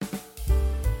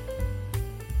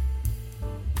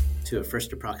to a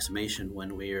first approximation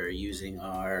when we are using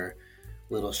our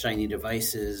little shiny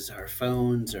devices, our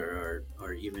phones, or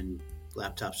even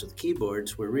laptops with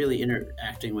keyboards. We're really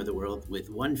interacting with the world with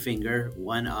one finger,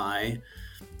 one eye,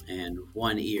 and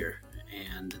one ear.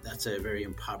 And that's a very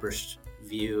impoverished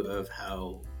view of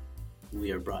how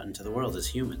we are brought into the world as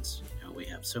humans. We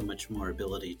have so much more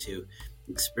ability to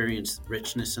experience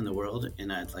richness in the world,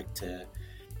 and I'd like to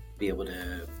be able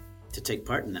to take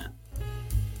part in that.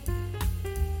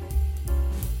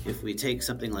 If we take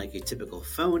something like a typical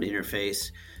phone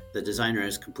interface, the designer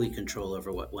has complete control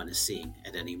over what one is seeing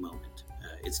at any moment.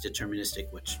 It's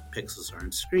deterministic which pixels are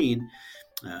on screen.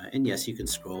 And yes, you can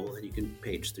scroll and you can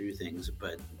page through things,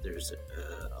 but there's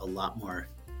a lot more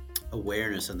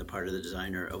awareness on the part of the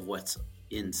designer of what's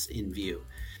in view.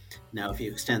 Now, if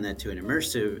you extend that to an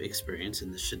immersive experience,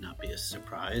 and this should not be a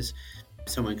surprise,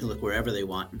 someone can look wherever they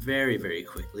want very, very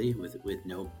quickly with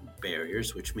no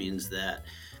barriers, which means that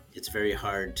it's very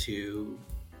hard to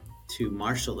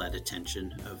marshal that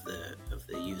attention of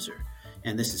the user.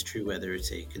 And this is true whether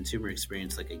it's a consumer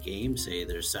experience like a game. Say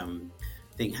there's some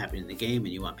thing happening in the game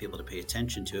and you want people to pay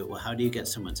attention to it. Well, how do you get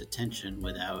someone's attention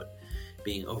without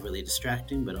being overly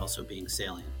distracting, but also being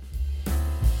salient?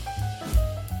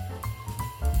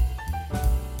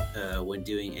 When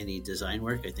doing any design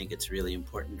work, I think it's really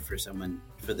important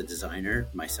for the designer,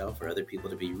 myself, or other people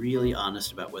to be really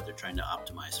honest about what they're trying to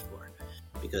optimize for.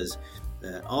 Because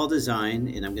all design,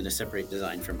 and I'm going to separate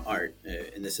design from art,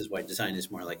 and this is why design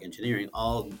is more like engineering.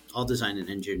 All design and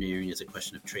engineering is a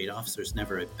question of trade-offs. There's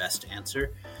never a best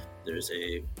answer. There's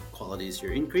a qualities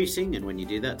you're increasing, and when you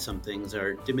do that, some things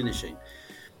are diminishing.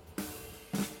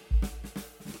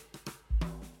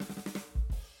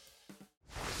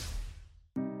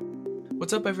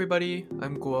 What's up, everybody?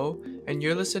 I'm Guo, and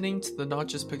you're listening to the Not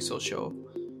Just Pixel Show.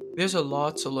 There's a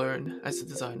lot to learn as a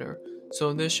designer, so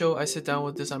in this show I sit down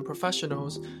with design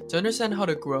professionals to understand how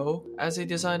to grow as a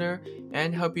designer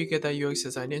and help you get that UX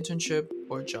design internship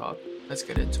or job. Let's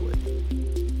get into it.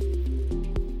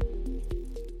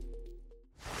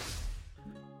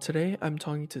 Today I'm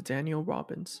talking to Daniel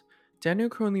Robbins. Daniel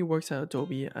currently works at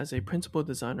Adobe as a principal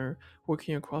designer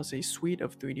working across a suite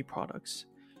of 3D products.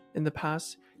 In the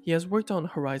past, he has worked on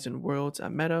Horizon Worlds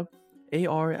at Meta,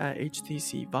 AR at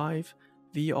HTC Vive,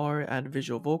 VR at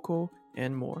Visual Vocal,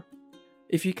 and more.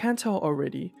 If you can't tell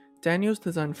already, Daniel's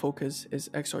design focus is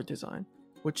XR design,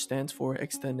 which stands for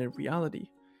extended reality.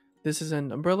 This is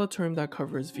an umbrella term that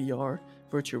covers VR,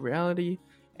 virtual reality,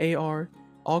 AR,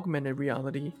 augmented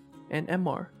reality, and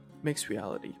MR, mixed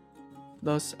reality.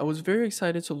 Thus, I was very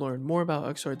excited to learn more about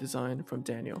XR design from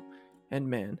Daniel, and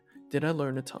man, did I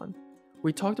learn a ton.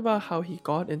 We talked about how he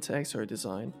got into XR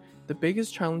design, the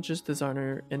biggest challenges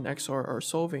designers in XR are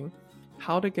solving,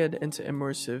 how to get into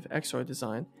immersive XR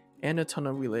design, and a ton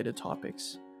of related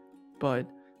topics. But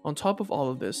on top of all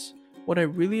of this, what I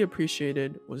really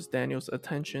appreciated was Daniel's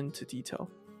attention to detail.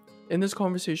 In this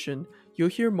conversation, you'll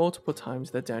hear multiple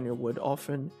times that Daniel would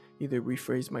often either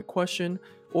rephrase my question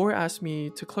or ask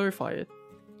me to clarify it.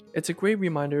 It's a great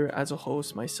reminder as a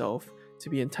host myself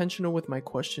to be intentional with my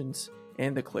questions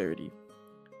and the clarity.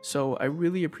 So I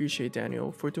really appreciate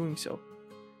Daniel for doing so.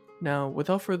 Now,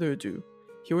 without further ado,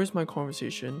 here is my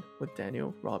conversation with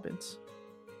Daniel Robbins.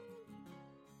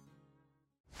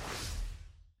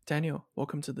 Daniel,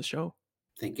 welcome to the show.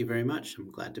 Thank you very much. I'm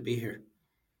glad to be here.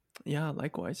 Yeah,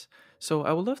 likewise. So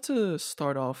I would love to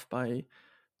start off by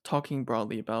talking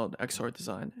broadly about XR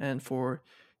design. And for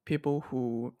people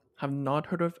who have not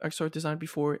heard of XR design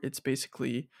before, it's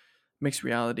basically mixed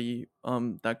reality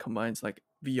that combines like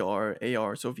VR,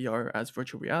 AR, so VR as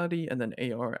virtual reality, and then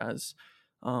AR as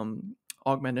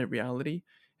augmented reality.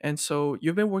 And so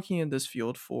you've been working in this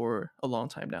field for a long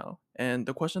time now. And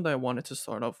the question that I wanted to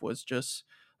start off was just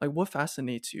like, what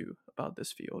fascinates you about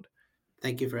this field?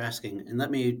 Thank you for asking. And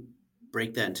let me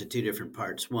break that into two different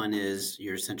parts. One is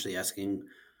you're essentially asking,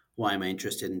 why am I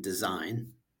interested in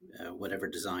design, whatever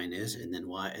design is, and then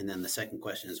why? And then the second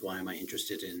question is, why am I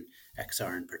interested in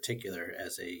XR in particular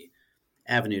as a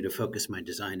avenue to focus my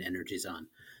design energies on?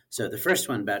 So the first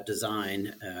one about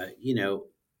design,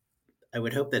 I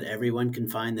would hope that everyone can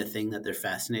find the thing that they're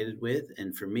fascinated with.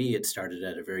 And for me, it started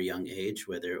at a very young age,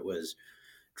 whether it was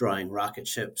drawing rocket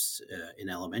ships in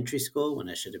elementary school when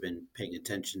I should have been paying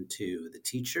attention to the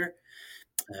teacher,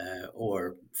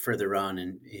 or further on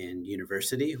in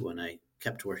university when I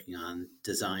kept working on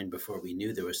design before we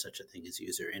knew there was such a thing as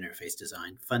user interface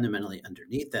design. Fundamentally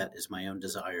underneath that is my own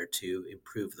desire to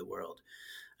improve the world,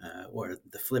 or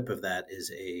the flip of that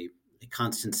is a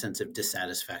constant sense of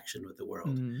dissatisfaction with the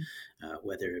world,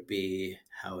 whether it be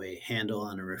how a handle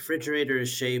on a refrigerator is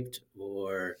shaped,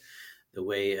 or the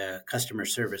way a customer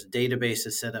service database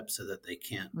is set up so that they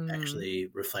can't Mm, actually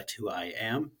reflect who I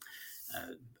am.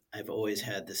 Uh, I've always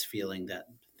had this feeling that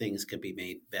things can be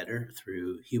made better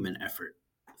through human effort,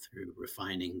 through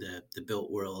refining the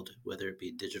built world, whether it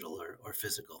be digital or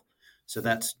physical. So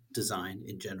that's design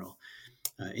in general.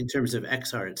 In terms of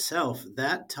XR itself,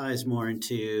 that ties more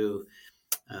into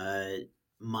uh,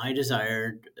 my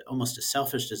desire, almost a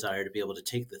selfish desire, to be able to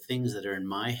take the things that are in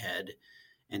my head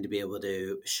and to be able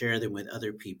to share them with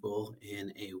other people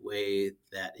in a way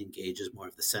that engages more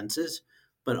of the senses,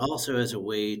 but also as a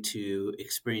way to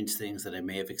experience things that I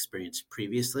may have experienced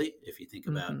previously. If you think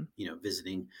about, mm-hmm,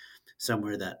 visiting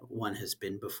somewhere that one has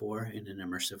been before in an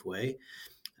immersive way.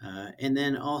 And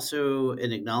then also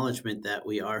an acknowledgement that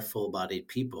we are full bodied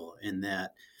people, and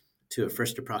that to a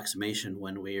first approximation,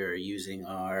 when we are using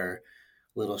our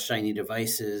little shiny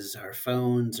devices, our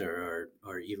phones, or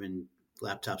even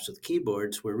laptops with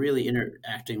keyboards, we're really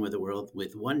interacting with the world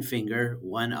with one finger,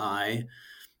 one eye,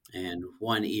 and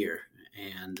one ear.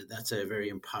 And that's a very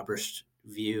impoverished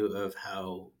view of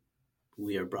how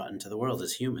we are brought into the world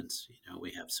as humans.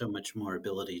 We have so much more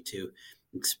ability to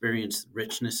experience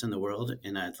richness in the world,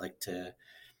 and I'd like to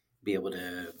be able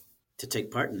to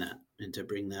take part in that and to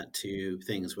bring that to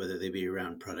things, whether they be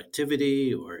around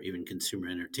productivity or even consumer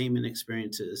entertainment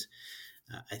experiences.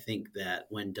 I think that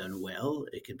when done well,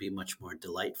 it can be much more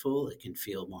delightful. It can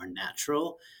feel more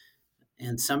natural,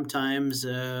 and sometimes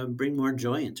bring more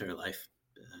joy into our life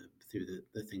through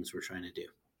the things we're trying to do.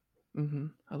 mm-hmm.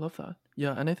 I love that.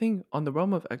 Yeah, and I think on the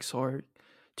realm of XR,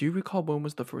 do you recall when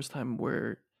was the first time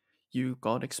where you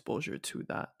got exposure to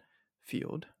that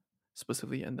field,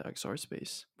 specifically in the XR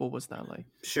space? What was that like?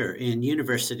 Sure. In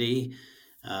university,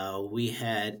 we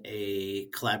had a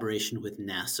collaboration with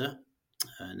NASA,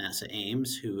 NASA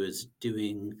Ames, who is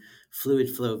doing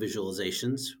fluid flow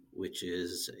visualizations, which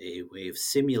is a way of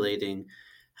simulating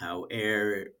how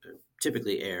air,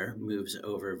 typically air, moves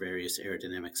over various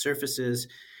aerodynamic surfaces.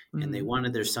 And they Mm,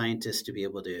 wanted their scientists to be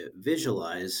able to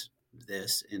visualize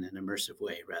this in an immersive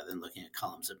way rather than looking at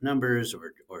columns of numbers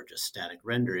or just static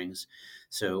renderings.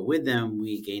 So, with them,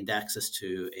 we gained access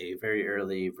to a very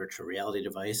early virtual reality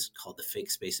device called the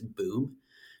Fake Space Boom.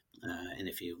 And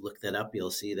if you look that up,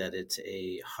 you'll see that it's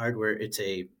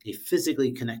a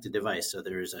physically connected device. So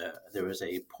there was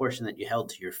a portion that you held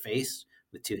to your face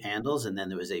with two handles, and then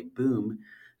there was a boom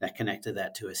that connected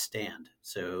that to a stand.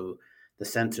 So the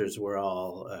sensors were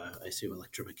all, I assume,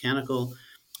 electromechanical,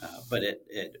 but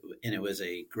it was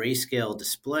a grayscale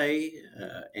display.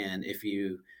 And if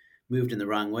you moved in the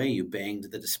wrong way, you banged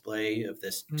the display of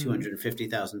this mm,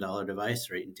 $250,000 device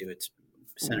right into its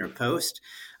center oof. post.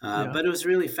 Yeah. But it was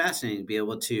really fascinating to be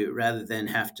able to, rather than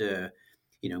have to,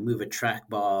 move a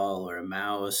trackball or a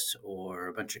mouse or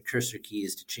a bunch of cursor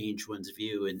keys to change one's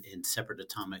view in separate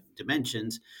atomic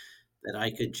dimensions, that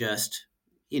I could just,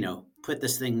 put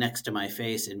this thing next to my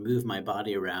face and move my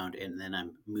body around, and then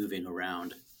I'm moving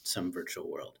around some virtual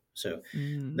world. So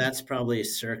Mm, that's probably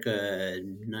circa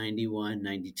 91,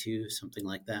 92, something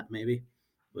like that, maybe.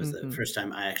 Was the mm-hmm. first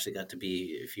time I actually got to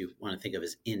be, if you want to think of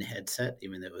as in headset,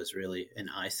 even though it was really an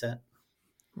eye set.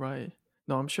 Right.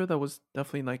 No, I'm sure that was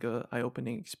definitely like a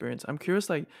eye-opening experience. I'm curious,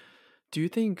 like, do you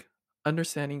think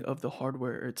understanding of the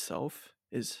hardware itself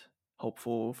is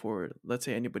helpful for, let's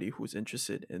say, anybody who's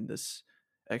interested in this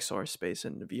XR space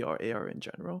and VR, AR in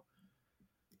general?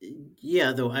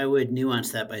 Yeah, though I would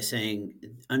nuance that by saying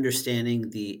understanding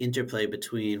the interplay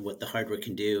between what the hardware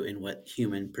can do and what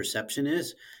human perception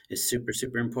is super,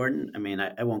 super important. I mean,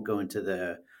 I won't go into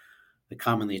the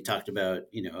commonly talked about,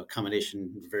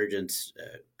 accommodation divergence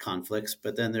conflicts,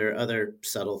 but then there are other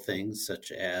subtle things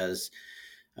such as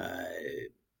uh,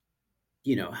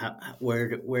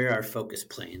 where are focus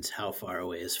planes, how far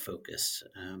away is focus,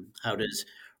 how does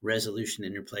resolution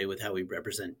interplay with how we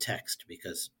represent text,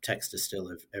 because text is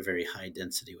still a very high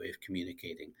density way of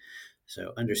communicating.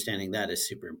 So understanding that is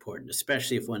super important,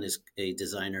 especially if one is a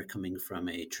designer coming from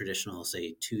a traditional,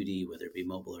 say, 2D, whether it be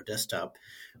mobile or desktop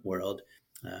world.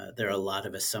 There are a lot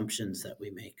of assumptions that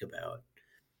we make about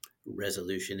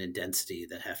resolution and density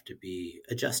that have to be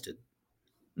adjusted.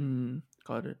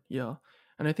 Got it. Yeah.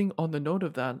 And I think on the note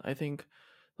of that, I think,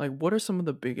 like, what are some of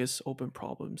the biggest open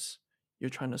problems you're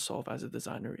trying to solve as a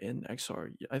designer in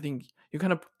XR? I think you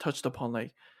kind of touched upon,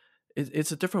 like,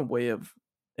 it's a different way of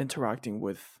interacting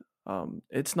with,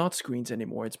 it's not screens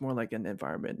anymore. It's more like an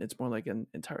environment. It's more like an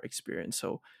entire experience.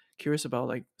 So curious about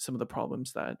like some of the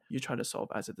problems that you try to solve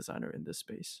as a designer in this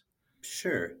space.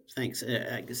 Sure, thanks.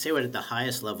 I can say what at the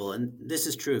highest level, and this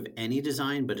is true of any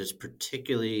design, but it's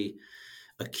particularly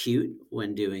acute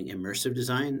when doing immersive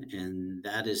design, and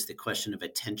that is the question of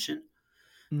attention.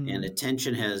 And Mm,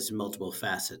 attention has multiple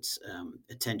facets.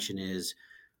 Attention is,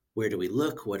 where do we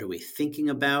look? What are we thinking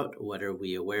about? What are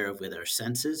we aware of with our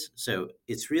senses? So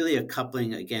it's really a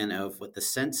coupling, again, of what the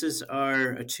senses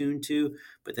are attuned to,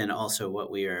 but then also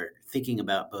what we are thinking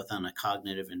about both on a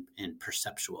cognitive and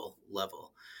perceptual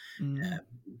level. mm, Uh,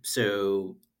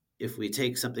 so if we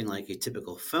take something like a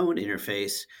typical phone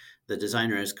interface, the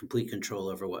designer has complete control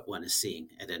over what one is seeing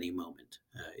at any moment.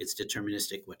 It's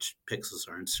deterministic which pixels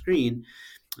are on screen.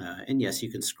 And yes, you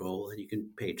can scroll and you can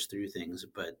page through things,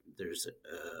 but there's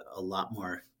a lot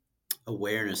more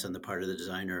awareness on the part of the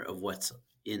designer of what's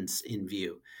in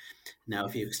view. Now,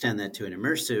 if you extend that to an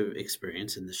immersive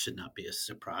experience, and this should not be a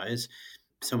surprise,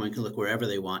 someone can look wherever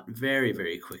they want very,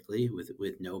 very quickly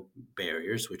with no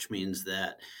barriers, which means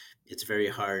that it's very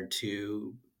hard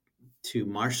to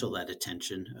marshal that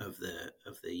attention of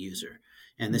the user.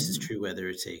 And this is mm, true whether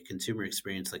it's a consumer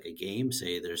experience like a game.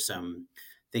 Say there's some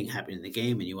thing happening in the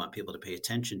game and you want people to pay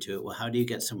attention to it. Well, how do you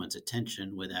get someone's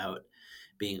attention without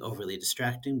being overly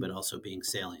distracting, but also being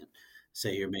salient?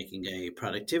 Say you're making a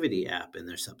productivity app and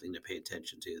there's something to pay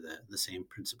attention to. The same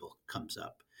principle comes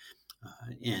up.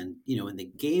 And in the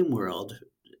game world,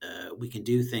 we can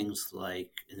do things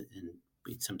like, and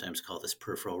we sometimes call this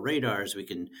peripheral radars. We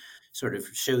can sort of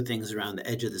show things around the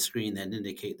edge of the screen that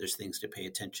indicate there's things to pay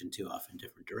attention to off in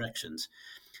different directions.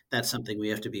 That's something we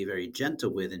have to be very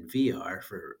gentle with in VR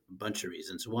for a bunch of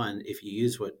reasons. One, if you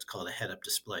use what's called a head-up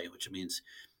display, which means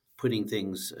putting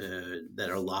things that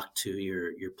are locked to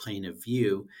your plane of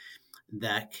view,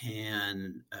 that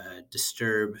can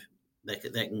disturb, that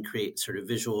can create sort of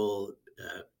visual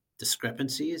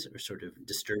discrepancies or sort of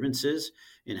disturbances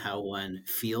in how one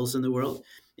feels in the world.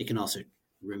 It can also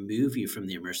remove you from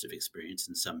the immersive experience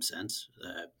in some sense.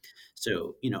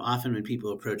 So, often when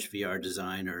people approach VR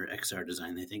design or XR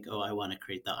design, they think, oh, I want to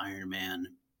create the Iron Man,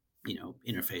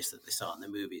 interface that they saw in the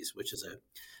movies, which is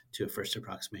to a first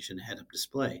approximation, a head-up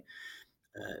display.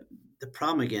 Uh, the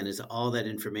problem again is all that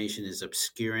information is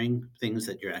obscuring things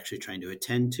that you're actually trying to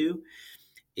attend to.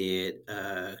 It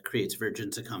creates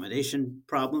vergence accommodation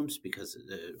problems because of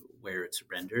where it's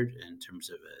rendered in terms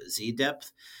of Z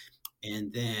depth.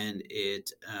 And then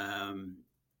it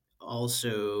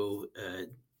also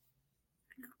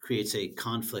creates a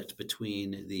conflict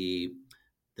between the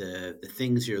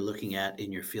things you're looking at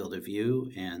in your field of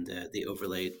view and the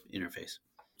overlaid interface.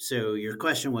 So your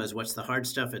question was, what's the hard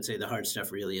stuff? I'd say the hard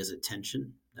stuff really is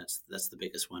attention. That's the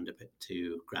biggest one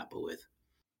to grapple with.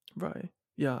 right.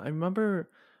 Yeah, I remember,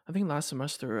 I think last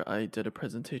semester I did a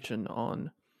presentation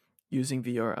on using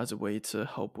VR as a way to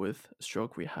help with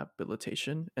stroke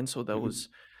rehabilitation. And so that was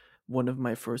Hmm. one of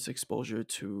my first exposure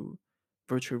to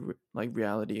like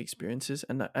reality experiences.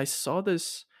 And I saw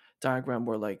this diagram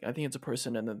where like I think it's a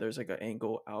person and then there's like an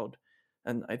angle out,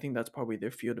 and I think that's probably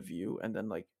their field of view. And then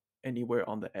like anywhere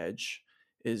on the edge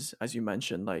is, as you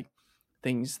mentioned, like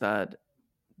things that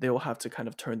they'll have to kind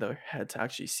of turn their head to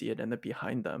actually see it, and then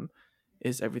behind them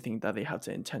is everything that they have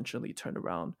to intentionally turn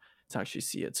around to actually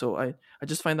see it. So I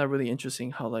just find that really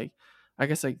interesting how like I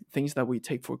guess like things that we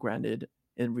take for granted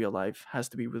in real life has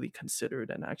to be really considered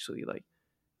and actually like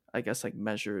I guess like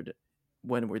measured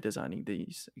when we're designing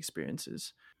these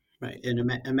experiences. Right. And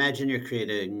imagine you're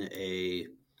creating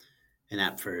an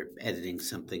app for editing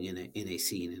something in a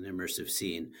scene, an immersive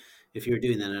scene. If you're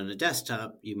doing that on a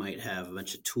desktop, you might have a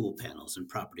bunch of tool panels and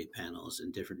property panels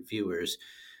and different viewers.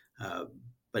 Uh,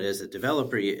 but as a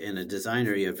developer and a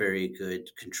designer, you have very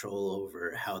good control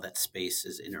over how that space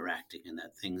is interacting and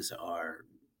that things are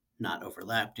not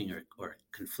overlapping or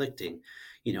conflicting.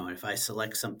 And if I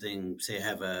select something, say I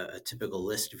have a typical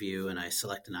list view and I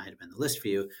select an item in the list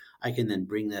view, I can then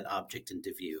bring that object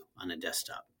into view on a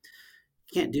desktop.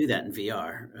 Can't do that in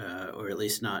VR, or at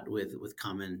least not with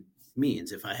common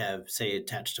means. If I have, say,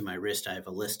 attached to my wrist, I have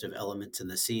a list of elements in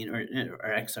the scene, or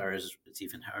XR is it's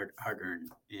even harder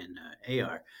in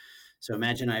AR. So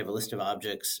imagine I have a list of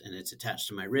objects and it's attached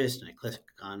to my wrist, and I click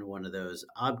on one of those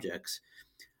objects.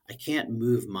 I can't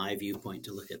move my viewpoint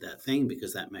to look at that thing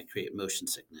because that might create motion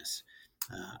sickness.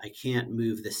 I can't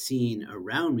move the scene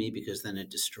around me because then it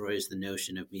destroys the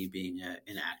notion of me being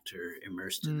an actor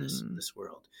immersed in Mm, this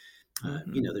world.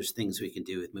 mm-hmm, There's things we can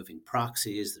do with moving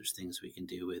proxies. There's things we can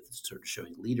do with sort of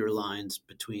showing leader lines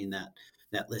between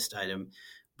that list item,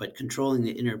 but controlling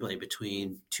the interplay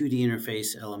between 2D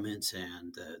interface elements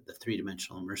and the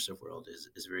three-dimensional immersive world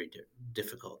is very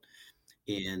difficult.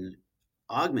 In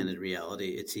augmented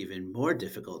reality, it's even more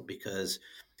difficult because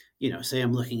say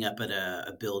I'm looking up at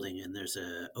a building and there's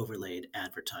a overlaid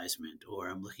advertisement, or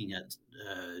I'm looking at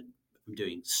I'm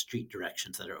doing street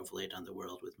directions that are overlaid on the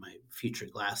world with my future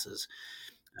glasses.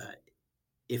 Uh,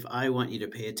 if I want you to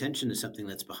pay attention to something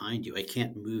that's behind you, I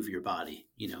can't move your body.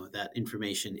 That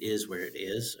information is where it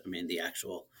is. I mean, the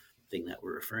actual thing that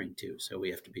we're referring to. So we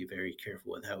have to be very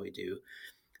careful with how we do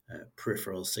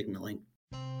peripheral signaling.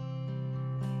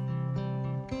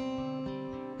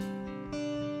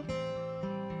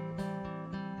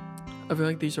 I feel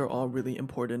like these are all really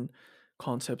important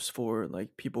concepts for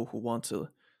like people who want to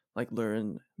like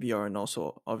learn VR and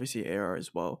also obviously AR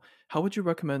as well. How would you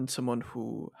recommend someone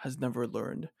who has never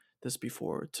learned this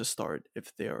before to start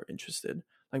if they are interested?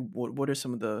 Like what are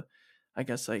some of the I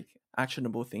guess like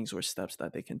actionable things or steps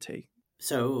that they can take?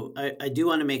 So I do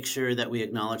want to make sure that we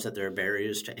acknowledge that there are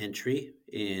barriers to entry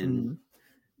in Mm,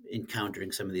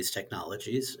 encountering some of these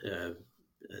technologies.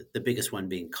 The biggest one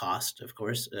being cost, of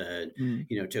course.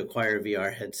 mm, To acquire a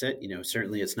VR headset,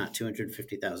 certainly it's not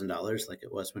 $250,000 like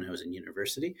it was when I was in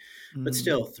university, but mm,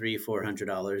 still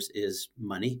 $300-400 is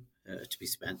money to be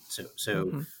spent. So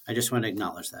mm-hmm. I just want to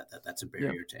acknowledge that's a Yeah.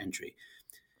 barrier to entry.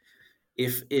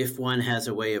 If one has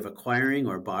a way of acquiring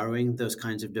or borrowing those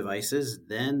kinds of devices,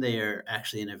 then they are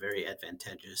actually in a very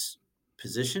advantageous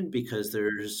position because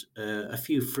there's a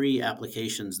few free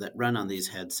applications that run on these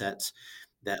headsets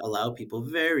that allow people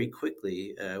very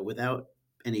quickly, without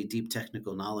any deep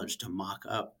technical knowledge, to mock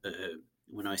up.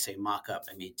 When I say mock up,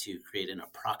 I mean to create an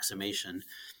approximation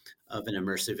of an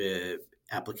immersive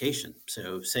application.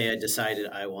 So, say I decided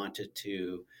I wanted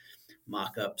to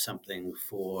mock up something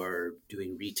for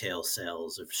doing retail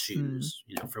sales of Mm, shoes,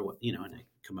 for what, and I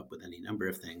come up with any number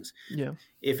of things. yeah.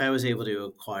 If I was able to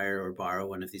acquire or borrow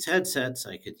one of these headsets,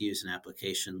 I could use an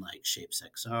application like Shapes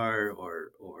XR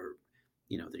or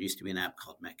there used to be an app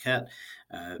called Maquette,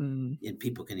 uh, Mm, and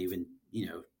people can even,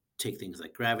 take things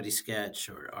like Gravity Sketch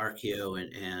or Archeo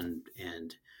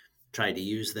and try to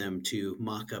use them to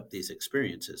mock up these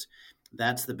experiences.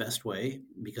 That's the best way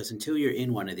because until you're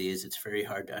in one of these, it's very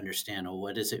hard to understand, well,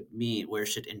 what does it mean? Where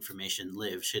should information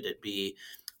live? Should it be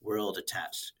world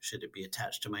attached? Should it be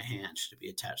attached to my hand? Should it be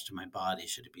attached to my body?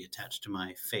 Should it be attached to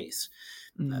my face?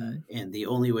 mm, And the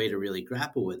only way to really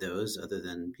grapple with those, other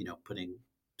than putting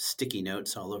sticky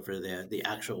notes all over the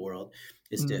actual world,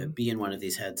 is to mm, be in one of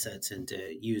these headsets and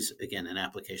to use again an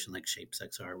application like Shapes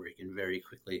XR where you can very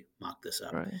quickly mock this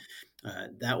up. right.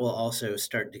 That will also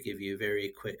start to give you a very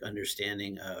quick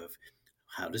understanding of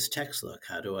how does text look?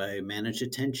 How do I manage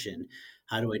attention?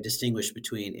 How do I distinguish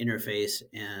between interface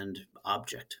and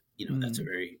object? That's a Mm,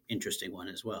 very interesting one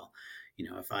as well.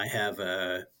 If I have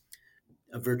a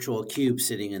virtual cube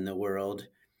sitting in the world,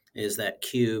 is that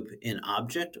cube an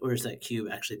object or is that cube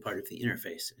actually part of the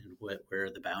interface? And where are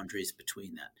the boundaries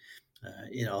between that?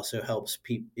 It also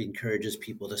encourages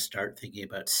people to start thinking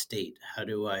about state. How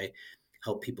do I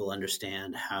help people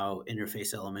understand how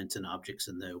interface elements and objects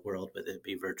in the world, whether it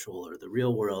be virtual or the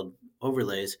real world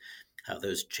overlays, how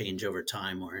those change over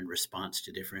time or in response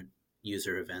to different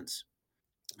user events?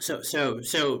 So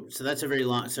that's a very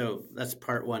long. So that's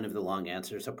part one of the long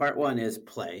answer. So part one is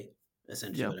play.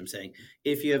 Essentially, yeah. what I'm saying.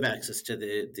 If you have access to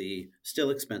the still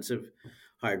expensive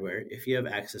hardware, if you have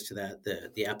access to that,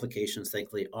 the applications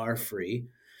thankfully are free.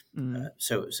 Mm,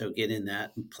 So get in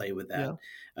that and play with that.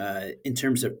 yeah. In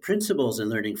terms of principles and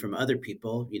learning from other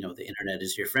people, the internet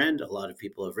is your friend. A lot of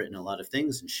people have written a lot of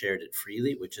things and shared it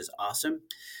freely, which is awesome.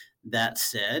 That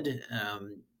said,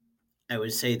 I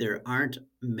would say there aren't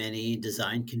many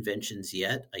design conventions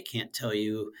yet. I can't tell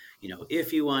you,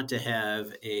 if you want to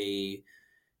have a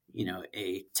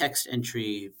text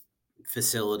entry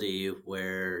facility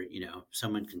where,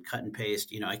 someone can cut and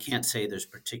paste, I can't say there's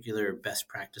particular best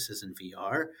practices in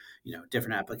VR.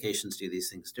 Different applications do these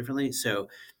things differently. So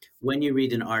when you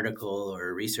read an article or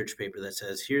a research paper that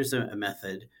says, here's a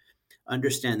method,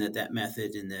 understand that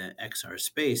method in the XR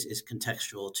space is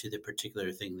contextual to the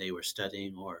particular thing they were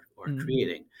studying or Mm,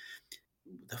 creating.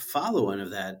 The follow-on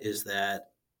of that is that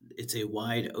it's a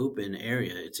wide open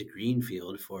area. It's a green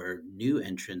field for new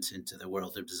entrants into the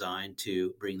world of design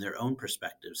to bring their own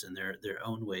perspectives and their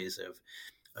own ways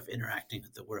of interacting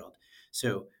with the world.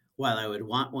 So while I would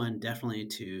want one definitely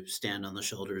to stand on the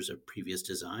shoulders of previous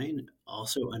design,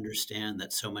 also understand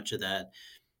that so much of that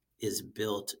is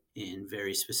built in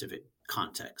very specific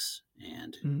contexts.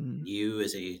 And mm. you,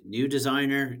 as a new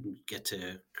designer, get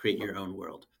to create your own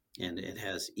world. And it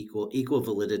has equal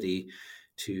validity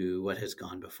to what has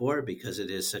gone before because it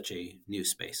is such a new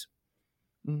space.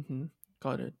 Mm-hmm.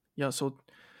 Got it. Yeah. So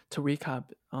to recap,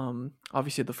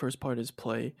 obviously the first part is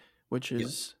play, which Yep.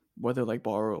 is whether like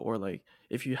borrow or like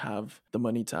if you have the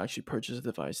money to actually purchase a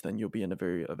device, then you'll be in a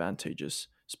very advantageous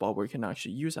spot where you can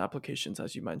actually use applications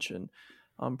as you mentioned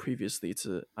previously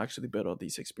to actually build all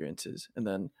these experiences. And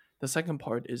then the second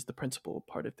part is the principle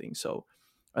part of things. So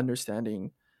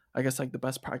understanding I guess like the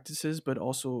best practices, but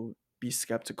also be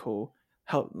skeptical,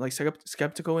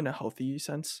 skeptical in a healthy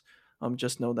sense.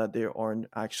 Just know that there aren't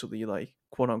actually like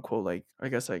quote unquote like I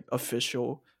guess like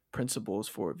official principles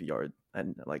for VR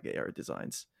and like AR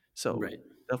designs. So Right.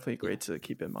 definitely Yeah. great to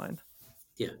keep in mind.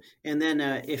 Yeah. And then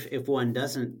if one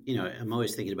doesn't, I'm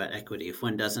always thinking about equity. If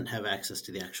one doesn't have access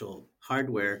to the actual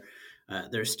hardware,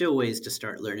 there's still ways to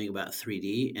start learning about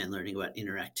 3D and learning about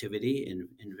interactivity in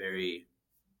very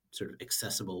sort of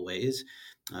accessible ways.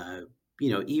 Uh,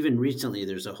 even recently,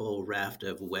 there's a whole raft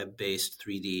of web-based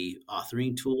 3D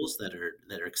authoring tools that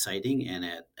are exciting and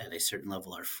at a certain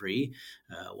level are free.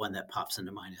 One that pops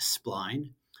into mind is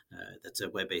Spline. That's a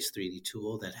web-based 3D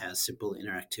tool that has simple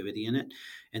interactivity in it,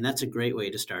 and that's a great way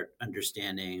to start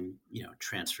understanding,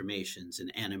 transformations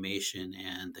and animation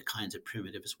and the kinds of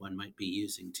primitives one might be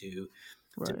using to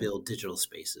Right. build digital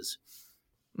spaces.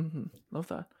 Love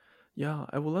that. Yeah,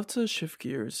 I would love to shift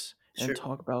gears and Sure.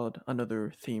 talk about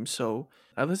another theme. So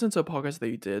I listened to a podcast that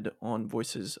you did on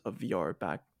Voices of VR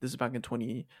back. This is back in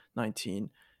 2019,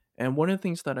 and one of the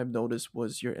things that I've noticed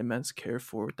was your immense care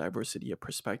for diversity of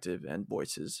perspective and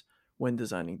voices when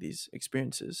designing these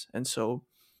experiences. And so,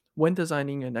 when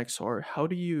designing an XR, how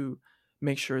do you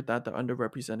make sure that the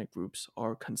underrepresented groups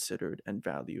are considered and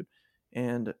valued?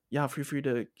 And yeah, feel free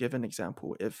to give an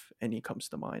example if any comes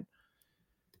to mind.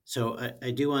 So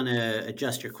I do want to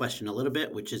adjust your question a little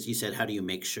bit, which is you said, how do you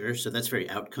make sure? So that's very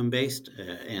outcome based.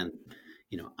 And,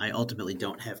 I ultimately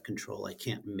don't have control. I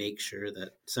can't make sure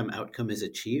that some outcome is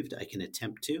achieved. I can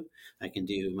attempt to, I can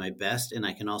do my best, and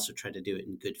I can also try to do it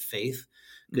in good faith.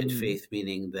 Good Mm, faith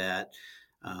meaning that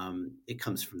it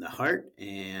comes from the heart,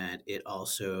 and it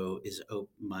also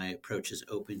my approach is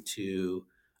open to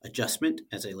adjustment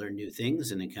as I learn new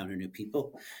things and encounter new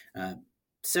people. Uh,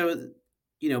 so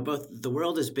both the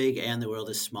world is big and the world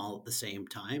is small at the same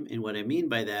time. And what I mean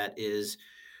by that is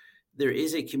there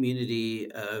is a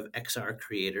community of XR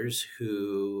creators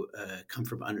who come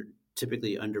from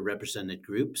typically underrepresented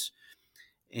groups.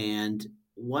 And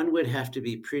one would have to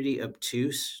be pretty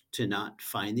obtuse to not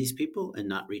find these people and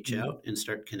not reach mm, out and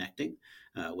start connecting,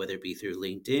 whether it be through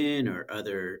LinkedIn or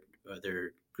other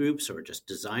groups or just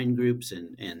design groups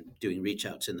and doing reach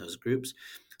outs in those groups.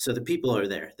 So the people are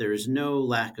there. There is no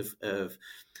lack of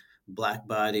black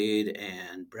bodied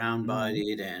and brown mm,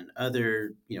 bodied and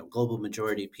other global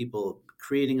majority people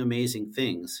creating amazing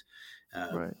things,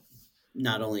 uh, right.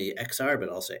 not only XR but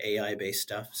also AI based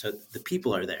stuff. So the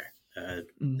people are there, the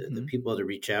Mhm, people to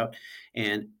reach out.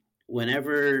 And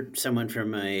whenever someone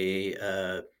from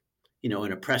an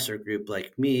oppressor group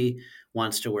like me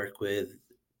wants to work with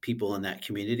people in that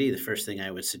community, the first thing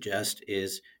I would suggest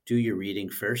is do your reading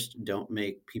first. Don't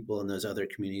make people in those other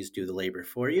communities do the labor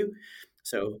for you.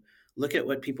 So look at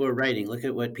what people are writing, look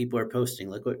at what people are posting,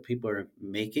 look what people are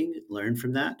making, learn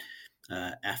from that.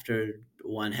 After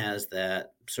one has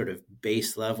that sort of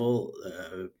base level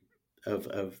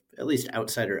of at least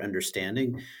outsider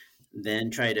understanding,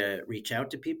 then try to reach out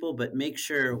to people, but make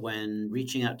sure when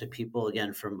reaching out to people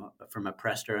again from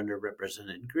oppressed or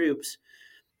underrepresented groups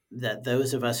that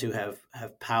those of us who have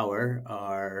power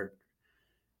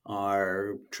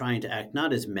are trying to act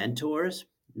not as mentors,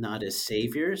 not as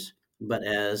saviors, but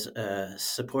as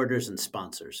supporters and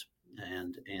sponsors.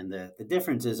 And the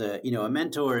difference is a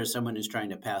mentor is someone who's trying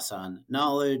to pass on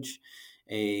knowledge.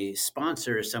 A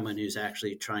sponsor is someone who's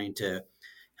actually trying to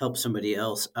help somebody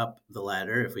else up the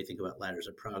ladder. If we think about ladders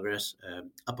of progress,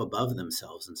 up above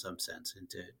themselves in some sense, and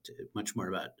to much more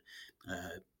about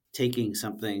uh, taking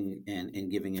something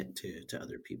and giving it to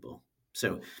other people.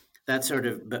 So that's sort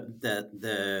of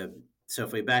the so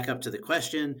if we back up to the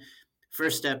question,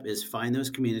 first step is find those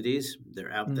communities.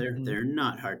 They're out there. mhm, They're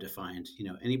not hard to find.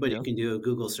 Anybody yep, can do a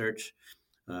Google search,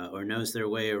 or knows their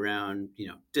way around,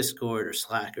 Discord or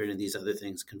Slack or any of these other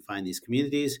things, can find these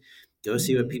communities. Go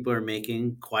see what mhm, people are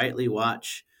making. Quietly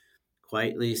watch.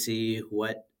 Quietly see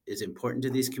what is important to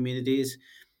these communities,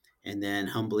 and then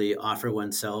humbly offer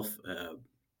oneself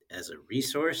as a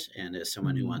resource and as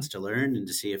someone who wants mhm, to learn, and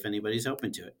to see if anybody's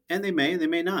open to it. And they may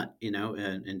not,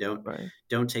 and right,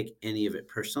 don't take any of it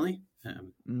personally,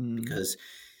 mm, because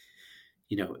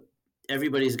you know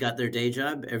everybody's got their day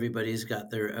job, everybody's got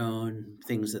their own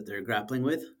things that they're grappling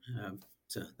with.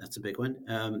 So that's a big one.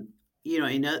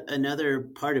 Another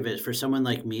part of it for someone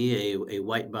like me, a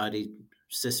white bodied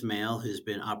cis male who's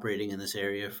been operating in this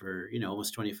area for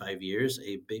almost 25 years,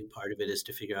 a big part of it is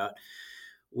to figure out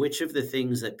which of the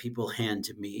things that people hand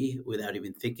to me without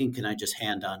even thinking can I just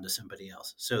hand on to somebody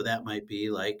else. So that might be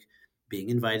like being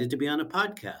invited to be on a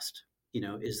podcast.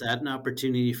 Is that an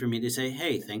opportunity for me to say,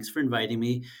 hey, thanks for inviting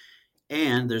me,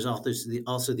 And there's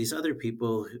also these other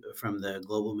people from the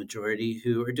global majority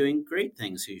who are doing great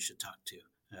things who you should talk to.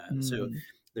 So Mm.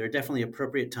 there are definitely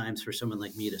appropriate times for someone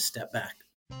like me to step back.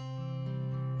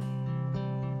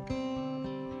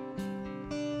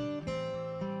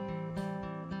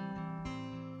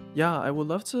 Yeah, I would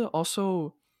love to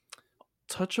also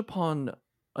touch upon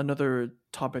another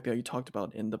topic that you talked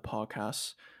about in the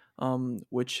podcast,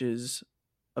 which is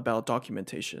about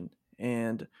documentation.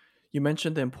 And you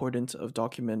mentioned the importance of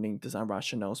documenting design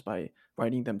rationales by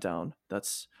writing them down.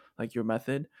 That's like your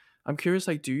method. I'm curious,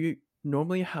 like, do you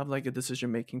normally have like a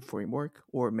decision making framework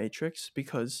or matrix?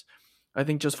 Because I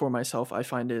think just for myself, I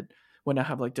find it when I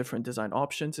have like different design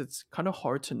options, it's kind of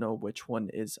hard to know which one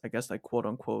is, I guess, like quote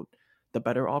unquote, the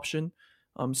better option.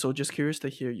 So just curious to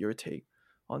hear your take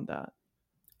on that.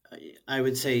 I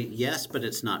would say yes, but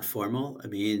it's not formal. I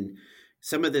mean,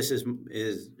 some of this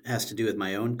is has to do with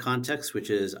my own context,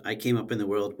 which is I came up in the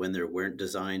world when there weren't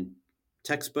design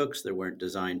textbooks, there weren't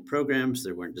design programs,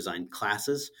 there weren't design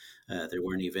classes, there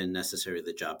weren't even necessarily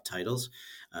the job titles.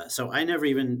 So I never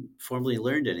even formally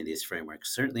learned any of these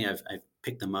frameworks. Certainly, I've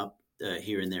picked them up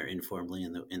here and there informally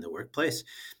in the workplace,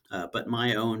 but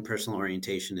my own personal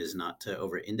orientation is not to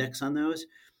over-index on those.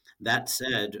 That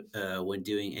said, when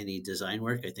doing any design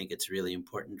work, I think it's really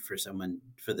important for someone,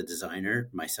 for the designer,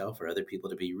 myself, or other people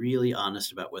to be really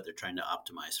honest about what they're trying to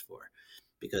optimize for.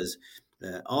 Because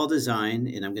all design,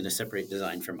 and I'm going to separate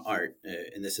design from art,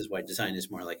 and this is why design is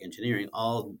more like engineering.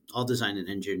 All design and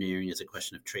engineering is a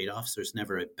question of trade offs. There's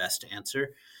never a best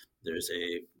answer. There's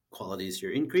a qualities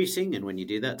you're increasing, and when you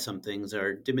do that, some things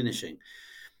are diminishing.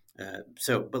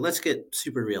 But let's get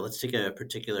super real. Let's take a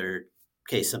particular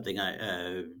case, something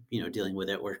dealing with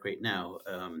at work right now.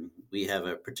 We have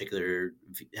a particular,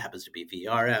 it happens to be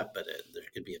VR app, but there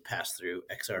could be a pass through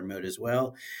XR mode as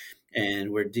well.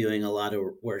 And we're doing a lot of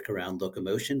work around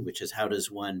locomotion, which is how does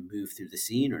one move through the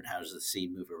scene, or how does the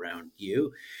scene move around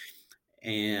you?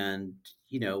 And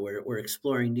we're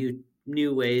exploring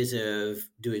new ways of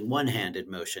doing one-handed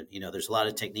motion. There's a lot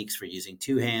of techniques for using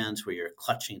two hands where you're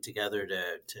clutching together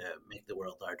to make the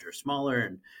world larger or smaller,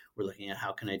 and we're looking at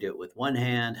how can I do it with one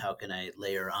hand, how can I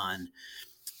layer on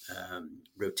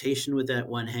rotation with that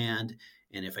one hand,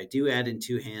 and if I do add in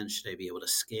two hands, should I be able to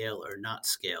scale or not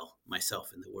scale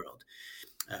myself in the world?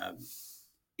 um,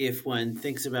 if one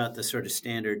thinks about the sort of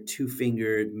standard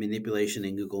two-fingered manipulation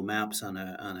in Google Maps on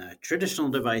a traditional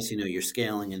device, you're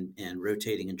scaling and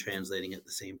rotating and translating at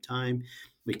the same time.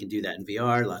 We can do that in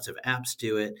VR. Lots of apps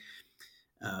do it.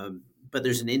 But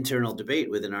there's an internal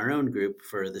debate within our own group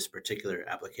for this particular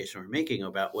application we're making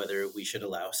about whether we should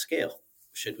allow scale.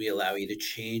 Should we allow you to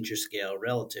change your scale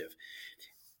relative?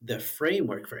 The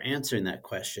framework for answering that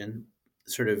question,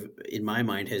 sort of in my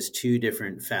mind, has two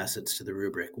different facets to the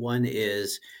rubric. One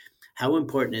is, how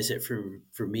important is it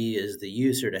for me as the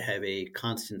user to have a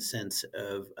constant sense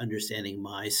of understanding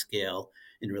my scale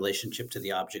in relationship to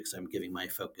the objects I'm giving my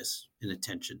focus and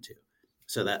attention to?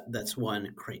 So that's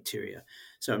one criteria.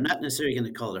 So I'm not necessarily going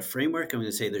to call it a framework. I'm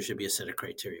going to say there should be a set of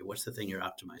criteria. What's the thing you're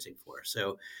optimizing for?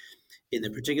 So in the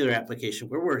particular application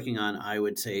we're working on, I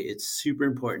would say it's super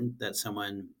important that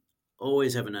someone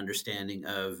always have an understanding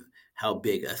of how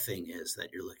big a thing is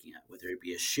that you're looking at, whether it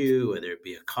be a shoe, whether it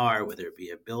be a car, whether it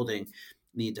be a building.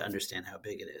 You need to understand how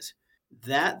big it is.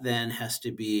 That then has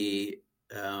to be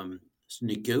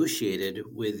negotiated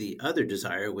with the other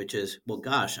desire, which is, well,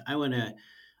 gosh,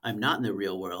 I'm not in the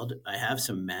real world. I have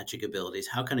some magic abilities.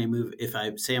 How can I move? If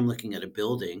I say I'm looking at a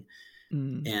building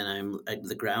Mm. and I'm at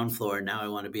the ground floor. Now I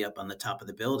want to be up on the top of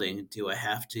the building. Do I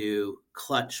have to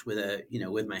clutch with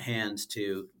my hands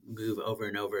to move over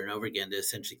and over and over again to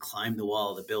essentially climb the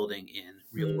wall of the building in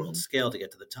real world Mm. scale to get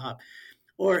to the top?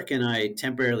 Or can I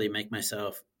temporarily make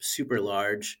myself super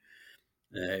large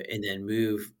and then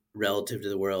move relative to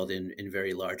the world in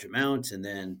very large amounts and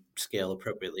then scale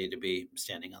appropriately to be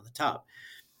standing on the top?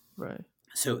 Right.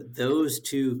 So those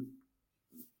two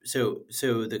so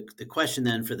the question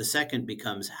then for the second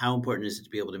becomes, how important is it to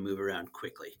be able to move around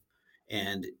quickly?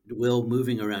 And will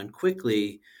moving around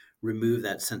quickly remove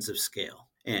that sense of scale?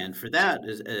 And for that,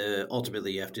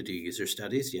 ultimately, you have to do user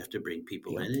studies. You have to bring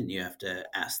people Yep. in and you have to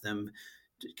ask them,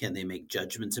 can they make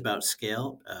judgments about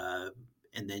scale?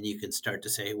 And then you can start to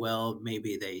say, well,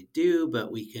 maybe they do,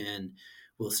 but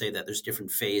we'll say that there's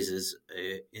different phases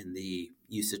in the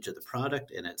usage of the product.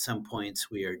 And at some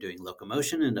points we are doing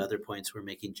locomotion and other points we're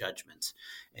making judgments.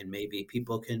 And maybe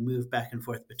people can move back and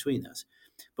forth between those.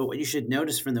 But what you should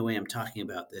notice from the way I'm talking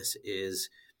about this is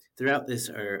throughout this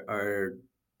are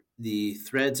the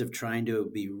threads of trying to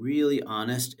be really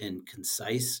honest and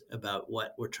concise about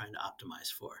what we're trying to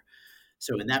optimize for.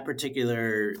 So in that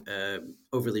particular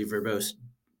overly verbose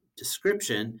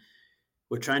description,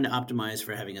 we're trying to optimize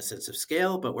for having a sense of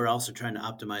scale, but we're also trying to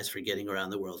optimize for getting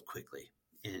around the world quickly.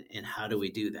 And how do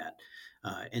we do that?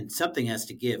 And something has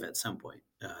to give at some point.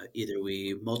 Either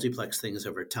we multiplex things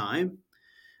over time,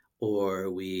 or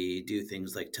we do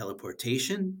things like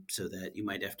teleportation so that you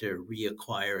might have to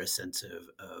reacquire a sense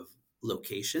of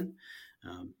location.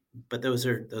 Um, but those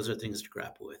are things to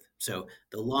grapple with. So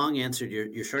the long answer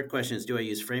to your short question is, do I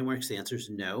use frameworks? The answer is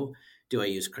no. Do I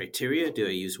use criteria? Do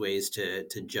I use ways to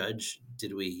judge?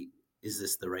 Is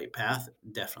this the right path?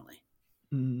 Definitely.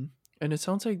 Mm. And it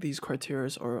sounds like these criteria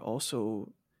are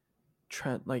also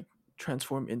like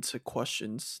transform into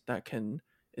questions that can,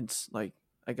 it's like,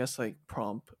 I guess, like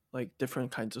prompt like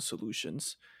different kinds of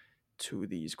solutions to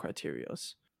these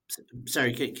criterias.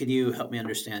 Sorry, can you help me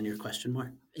understand your question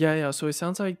more? Yeah, yeah. So it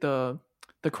sounds like the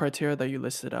criteria that you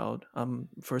listed out.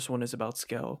 First one is about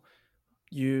scale.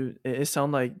 It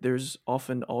sounds like there's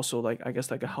often also, like, I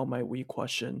guess, like a how might we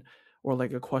question, or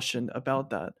like a question about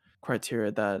that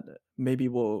criteria that maybe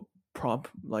will prompt,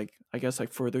 like, I guess,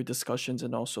 like further discussions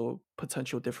and also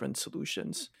potential different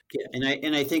solutions. Yeah,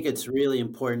 and I think it's really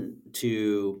important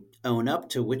to own up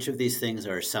to which of these things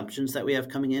are assumptions that we have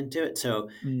coming into it. So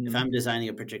if Mm, I'm designing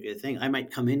a particular thing, I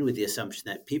might come in with the assumption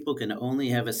that people can only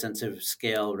have a sense of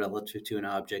scale relative to an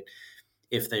object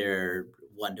if they're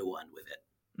one to one with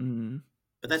it. mm,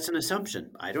 But that's an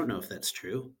assumption. I don't know if that's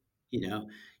true. You know,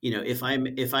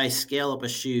 if I scale up a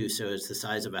shoe so it's the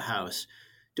size of a house,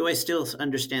 do I still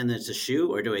understand that it's a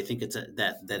shoe, or do I think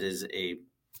that is a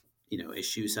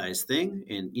shoe size thing,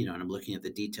 and I'm looking at the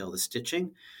detail of the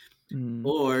stitching, mm,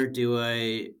 or do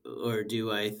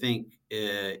I think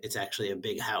it's actually a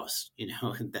big house,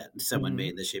 that someone mm, made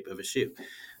in the shape of a shoe.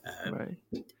 uh, right.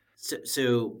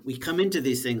 so we come into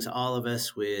these things, all of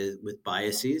us, with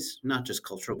biases, not just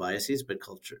cultural biases, but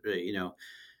culture.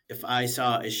 If I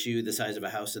saw a shoe the size of a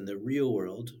house in the real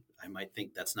world, I might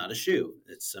think that's not a shoe.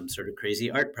 It's some sort of crazy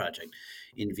art project.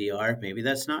 In VR, maybe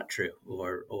that's not true,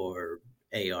 or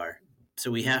AR.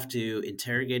 So we have to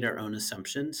interrogate our own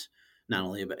assumptions, not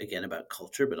only about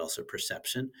culture, but also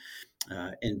perception,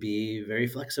 and be very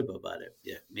flexible about it.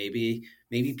 Yeah, maybe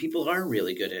people are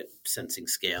really good at sensing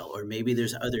scale, or maybe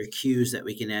there's other cues that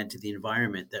we can add to the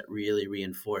environment that really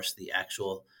reinforce the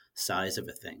actual size of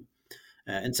a thing.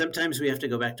 And sometimes we have to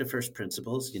go back to first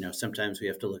principles. Sometimes we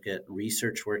have to look at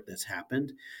research work that's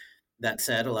happened. That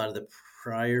said, a lot of the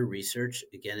prior research,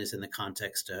 again, is in the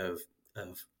context of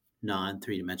non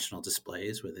three dimensional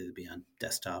displays, whether they be on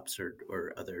desktops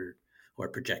or other or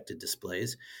projected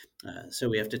displays. So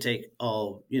we have to take a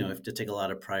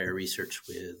lot of prior research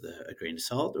with a grain of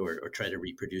salt, or try to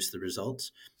reproduce the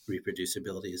results.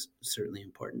 Reproducibility is certainly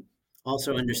important.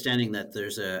 Also, understanding that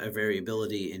there's a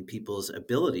variability in people's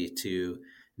ability to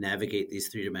navigate these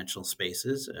three dimensional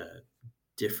spaces,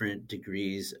 different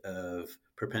degrees of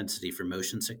propensity for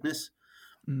motion sickness,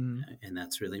 Mm, and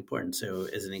that's really important. So,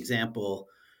 as an example,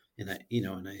 and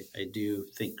I do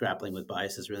think grappling with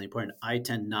bias is really important. I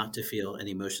tend not to feel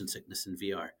any motion sickness in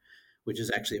VR, which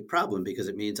is actually a problem because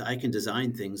it means I can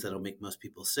design things that'll make most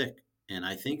people sick. And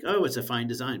I think, oh, it's a fine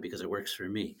design because it works for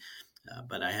me.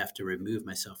 But I have to remove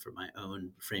myself from my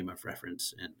own frame of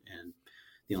reference. And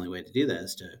the only way to do that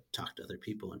is to talk to other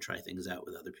people and try things out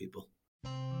with other people.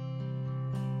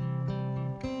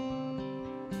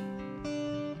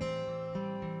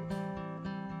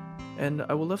 and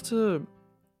I would love to,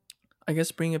 I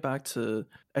guess, bring it back to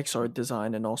XR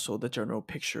design and also the general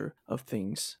picture of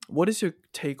things. What is your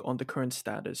take on the current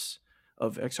status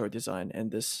of XR design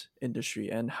and this industry,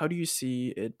 and how do you see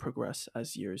it progress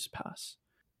as years pass?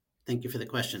 Thank you for the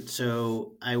question.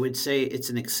 So I would say it's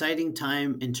an exciting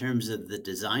time in terms of the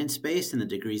design space and the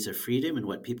degrees of freedom and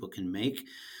what people can make.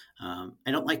 I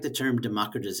don't like the term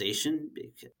democratization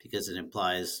because it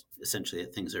implies essentially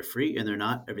that things are free, and they're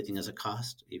not. Everything has a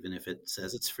cost, even if it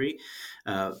says it's free.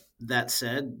 That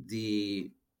said, the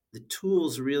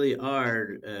tools really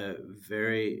are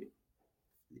very,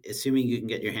 assuming you can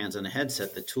get your hands on a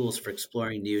headset, the tools for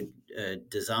exploring new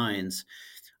designs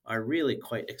are really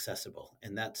quite accessible,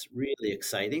 and that's really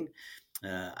exciting.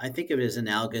 I think of it as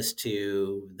analogous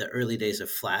to the early days of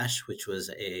Flash, which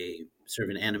was a sort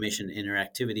of an animation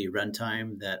interactivity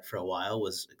runtime that for a while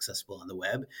was accessible on the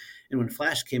web. And when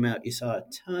Flash came out, you saw a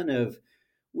ton of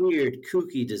weird,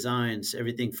 kooky designs,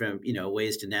 everything from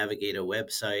ways to navigate a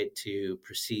website to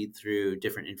proceed through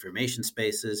different information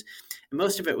spaces. And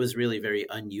most of it was really very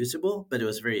unusable, but it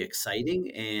was very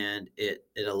exciting, and it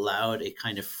allowed a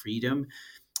kind of freedom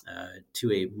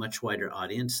to a much wider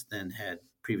audience than had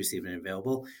previously been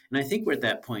available. And I think we're at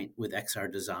that point with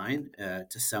XR design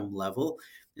to some level.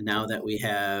 And now that we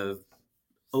have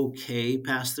okay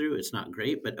pass through, it's not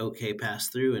great, but okay pass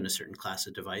through in a certain class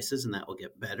of devices, and that will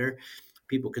get better.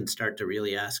 People can start to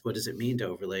really ask, what does it mean to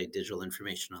overlay digital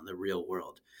information on the real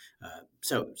world?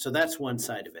 So that's one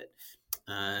side of it.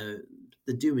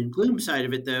 The doom and gloom side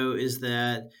of it, though, is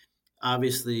that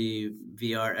obviously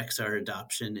VR XR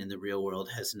adoption in the real world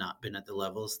has not been at the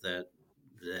levels that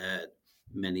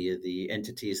many of the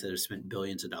entities that have spent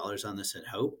billions of dollars on this had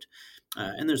hoped.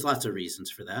 And there's lots of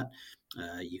reasons for that.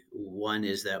 One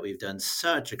is that we've done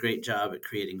such a great job at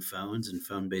creating phones and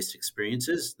phone-based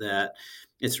experiences that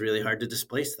it's really hard to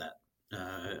displace that.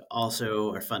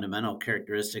 Also, our fundamental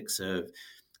characteristics of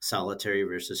solitary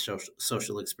versus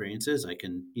social experiences. I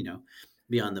can,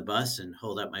 be on the bus and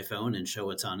hold up my phone and show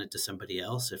what's on it to somebody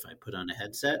else. If I put on a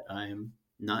headset, I'm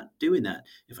not doing that.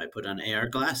 If I put on AR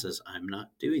glasses, I'm not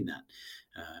doing that.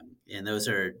 And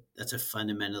that's a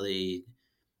fundamentally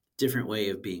different way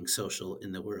of being social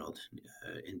in the world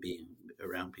and being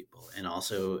around people. And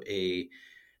also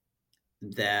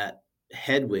that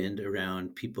headwind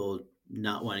around people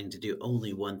not wanting to do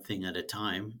only one thing at a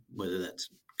time, whether that's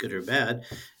good or bad,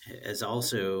 has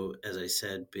also, as I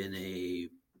said, been a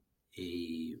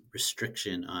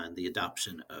restriction on the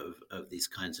adoption of these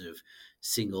kinds of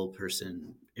single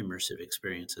person immersive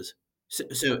experiences.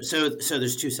 So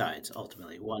there's two sides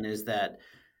ultimately. One is that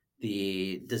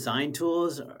the design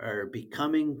tools are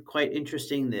becoming quite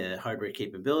interesting. The hardware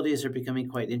capabilities are becoming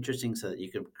quite interesting so that you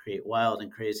can create wild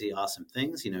and crazy, awesome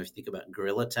things. If you think about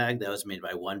Gorilla Tag, that was made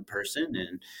by one person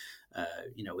and,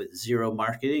 with zero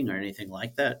marketing or anything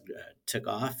like that, took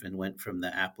off and went from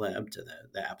the App Lab to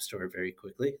the App Store very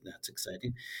quickly. That's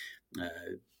exciting.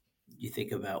 You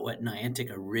think about what Niantic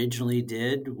originally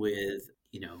did with,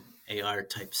 AR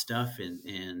type stuff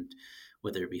and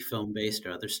whether it be film based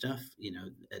or other stuff,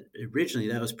 originally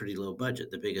that was pretty low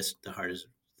budget. The hardest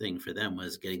thing for them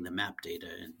was getting the map data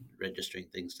and registering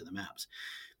things to the maps.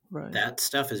 Right. That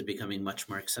stuff is becoming much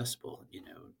more accessible.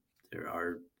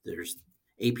 There's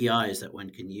APIs that one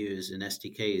can use and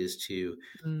SDKs to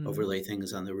overlay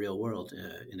things on the real world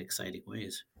in exciting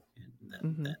ways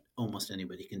that almost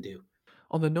anybody can do.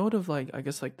 On the note of I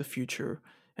guess the future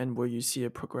and where you see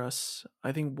it progress,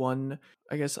 I think one,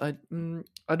 I guess I don't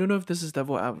know if this is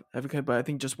advocate, but I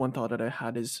think just one thought that I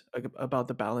had is about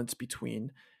the balance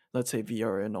between, let's say,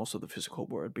 VR and also the physical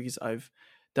world, because I've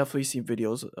definitely seen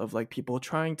videos of people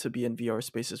trying to be in VR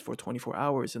spaces for 24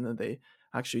 hours and then they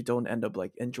actually don't end up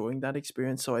enjoying that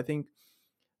experience. So I think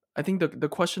the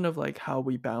question of how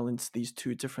we balance these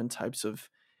two different types of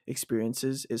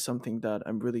experiences is something that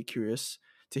I'm really curious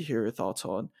to hear your thoughts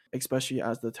on, especially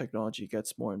as the technology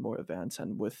gets more and more advanced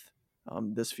and with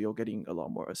this field getting a lot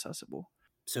more accessible.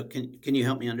 So can you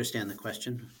help me understand the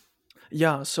question?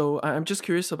 Yeah, so I'm just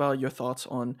curious about your thoughts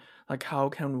on how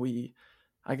can we,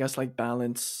 I guess,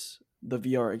 balance the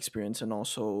VR experience and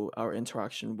also our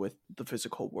interaction with the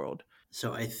physical world.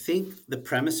 So I think the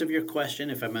premise of your question,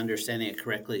 if I'm understanding it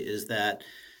correctly, is that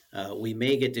we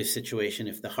may get to a situation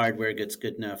if the hardware gets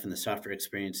good enough and the software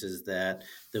experiences that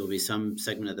there will be some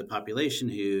segment of the population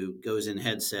who goes in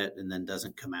headset and then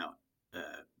doesn't come out,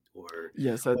 or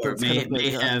Yes, or that's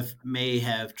kind of may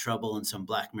have trouble in some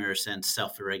Black Mirror sense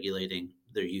self-regulating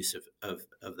their use of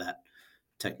that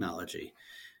technology.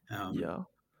 Um,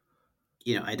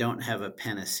 yeah. I don't have a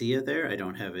panacea there. I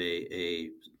don't have a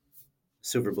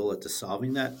silver bullet to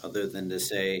solving that, other than to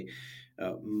say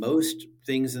most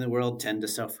things in the world tend to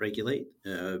self-regulate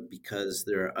because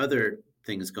there are other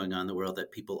things going on in the world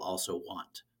that people also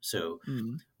want. So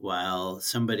Mm. while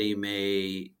somebody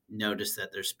may notice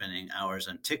that they're spending hours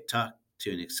on TikTok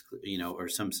or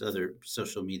some other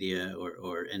social media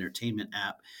or entertainment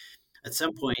app, at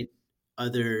some point,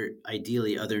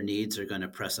 ideally other needs are going to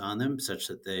press on them such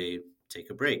that they take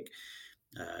a break.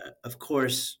 Of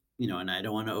course, and I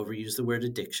don't want to overuse the word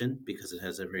addiction because it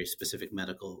has a very specific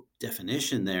medical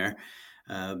definition there.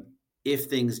 If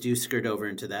things do skirt over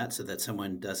into that so that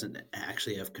someone doesn't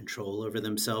actually have control over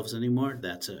themselves anymore,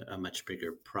 that's a much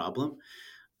bigger problem.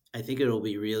 I think it'll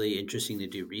be really interesting to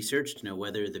do research to know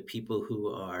whether the people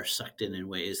who are sucked in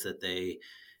ways that they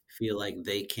feel like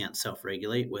they can't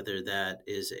self-regulate, whether that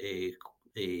is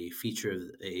a feature of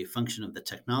a function of the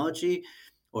technology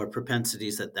or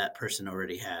propensities that person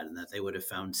already had, and that they would have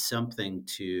found something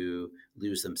to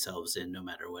lose themselves in no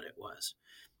matter what it was.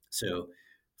 So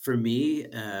for me,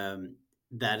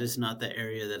 that is not the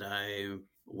area that I'm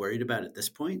worried about at this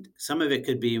point. Some of it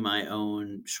could be my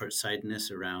own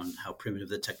short-sightedness around how primitive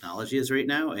the technology is right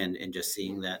now, and just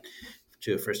seeing that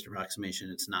to a first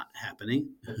approximation, it's not happening.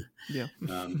 Yeah.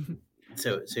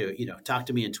 talk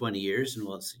to me in 20 years, and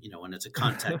when it's a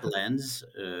contact lens,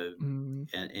 Mm,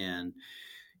 and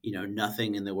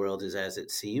nothing in the world is as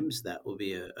it seems. That will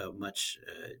be a much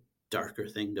darker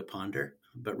thing to ponder.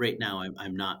 But right now,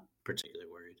 I'm not particularly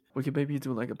worried. we could maybe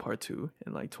do like a part two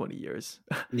in like 20 years,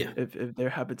 Yeah, if there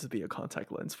happens to be a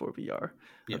contact lens for VR. I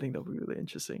yeah, think that would be really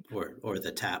interesting. or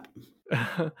the tap.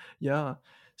 Yeah.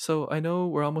 So I know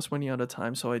we're almost running out of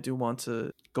time, so I do want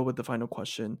to go with the final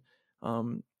question.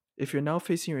 Um, if you're now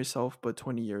facing yourself but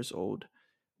 20 years old,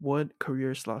 what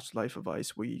career/life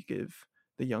advice will you give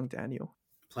the young Daniel?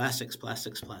 Plastics,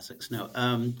 plastics, plastics. No,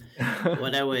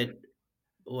 what I would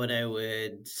what I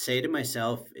would say to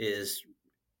myself is,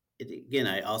 again,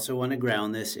 I also want to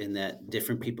ground this in that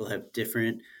different people have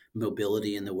different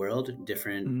mobility in the world,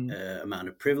 different Mm, amount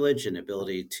of privilege and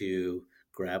ability to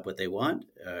grab what they want,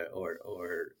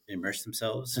 or immerse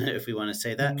themselves, if we want to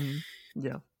say that. mm,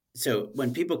 yeah. So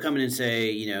when people come in and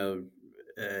say,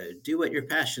 do what you're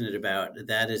passionate about,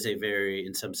 that is a very,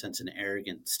 in some sense, an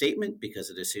arrogant statement, because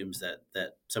it assumes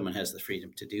that someone has the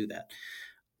freedom to do that.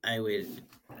 I would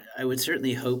I would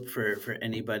certainly hope for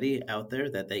anybody out there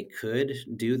that they could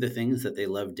do the things that they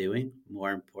love doing.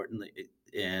 More importantly,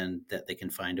 and that they can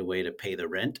find a way to pay the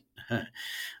rent,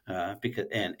 because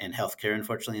and healthcare,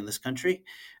 unfortunately, in this country.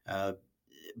 Uh,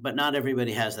 but not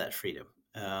everybody has that freedom.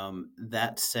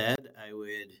 That said,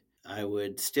 I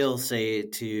would still say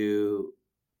to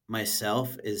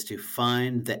myself is to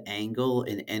find the angle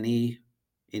in any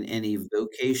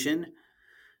vocation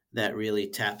that really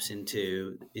taps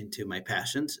into my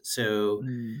passions. So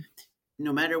Mm,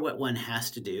 no matter what one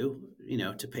has to do,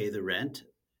 to pay the rent,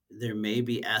 there may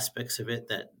be aspects of it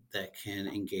that can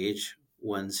engage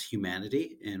one's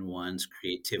humanity and one's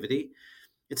creativity.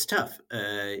 It's tough.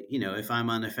 If I'm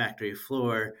on a factory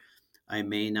floor, I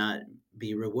may not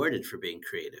be rewarded for being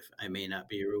creative. I may not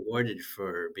be rewarded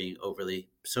for being overly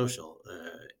social,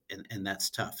 and that's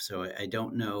tough. So I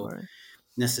don't know right.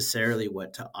 necessarily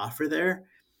what to offer there.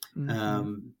 Mm-hmm.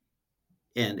 Um,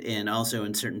 and also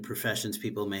in certain professions,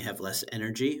 people may have less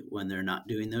energy when they're not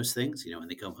doing those things. When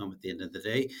they come home at the end of the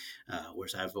day.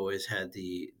 Whereas I've always had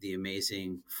the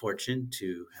amazing fortune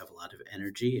to have a lot of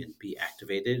energy and be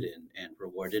activated and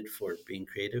rewarded for being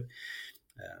creative.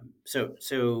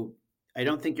 So I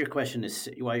don't think your question is,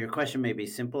 while your question may be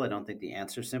simple, I don't think the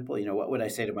answer is simple. What would I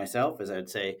say to myself? Is I'd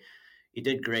say, you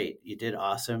did great. You did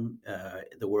awesome.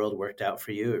 The world worked out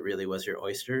for you. It really was your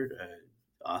oyster.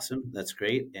 Awesome. That's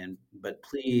great. But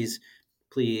please,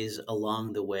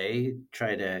 along the way,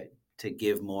 try to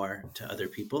give more to other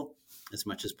people as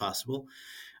much as possible.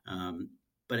 Um,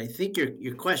 but I think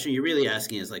your question you're really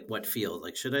asking is like, what field?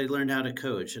 Like, should I learn how to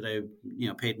code? Should I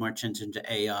paid more attention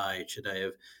to AI? Should I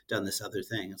have done this other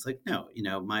thing? It's like, no.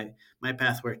 My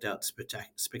path worked out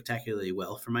spectacularly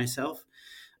well for myself.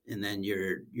 And then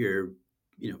your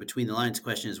between the lines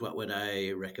question is, what would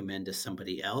I recommend to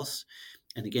somebody else?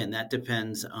 And again, that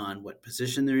depends on what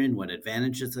position they're in, what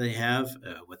advantages they have,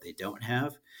 what they don't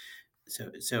have.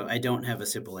 So I don't have a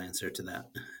simple answer to that.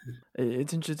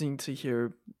 It's interesting to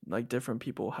hear like different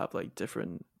people have like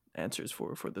different answers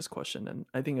for this question, and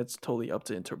I think it's totally up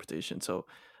to interpretation. So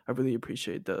I really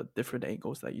appreciate the different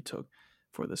angles that you took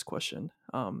for this question.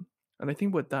 And I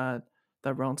think with that,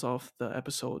 that rounds off the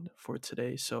episode for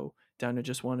today. So Daniel,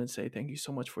 just wanted to say thank you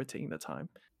so much for taking the time.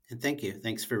 And thank you.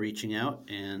 Thanks for reaching out.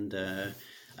 And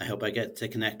I hope I get to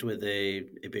connect with a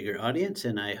bigger audience.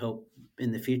 And I hope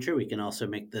in the future we can also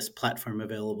make this platform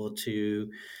available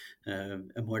to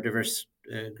a more diverse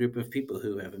group of people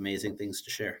who have amazing things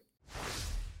to share.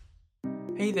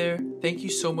 Hey there, thank you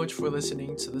so much for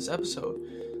listening to this episode.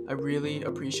 I really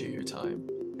appreciate your time.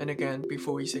 And again,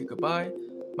 before we say goodbye,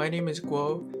 my name is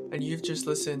Guo, and you've just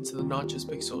listened to the Not Just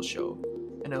Pixels show,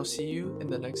 and I'll see you in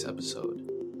the next episode.